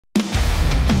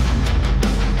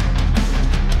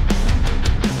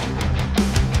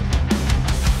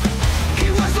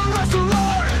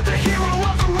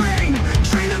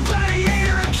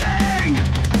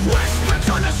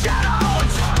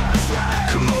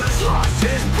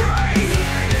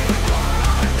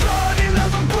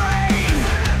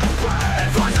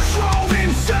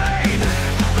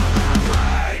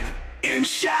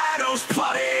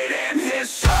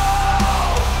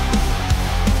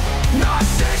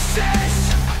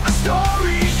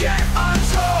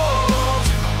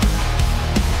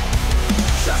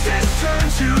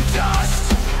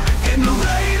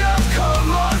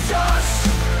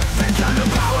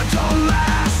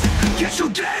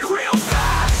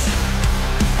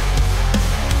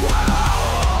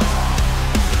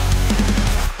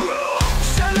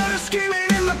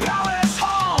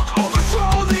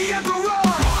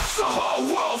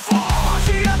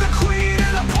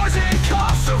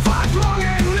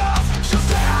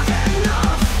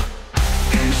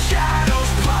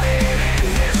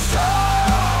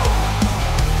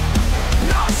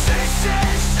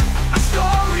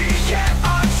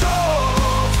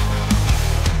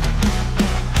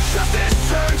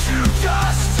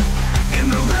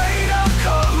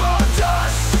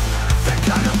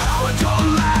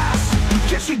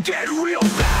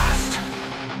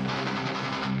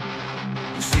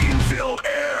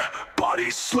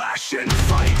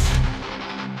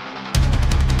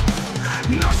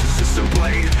Narcissus and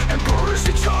blade, emperor's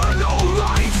eternal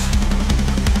light.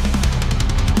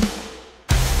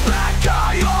 Bad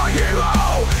guy or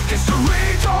hero, history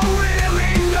don't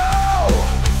really know.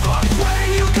 But when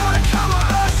you gotta come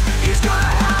at us, he's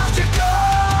gonna have to go.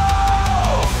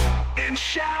 In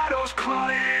shadows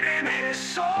clouded in his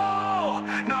soul,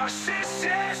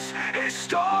 Narcissus, his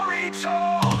story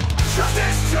told.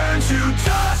 Justice turned to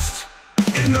dust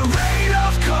in the rain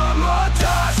of karma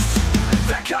dust.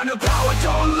 That kind of power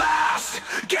don't last.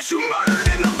 Get you murdered.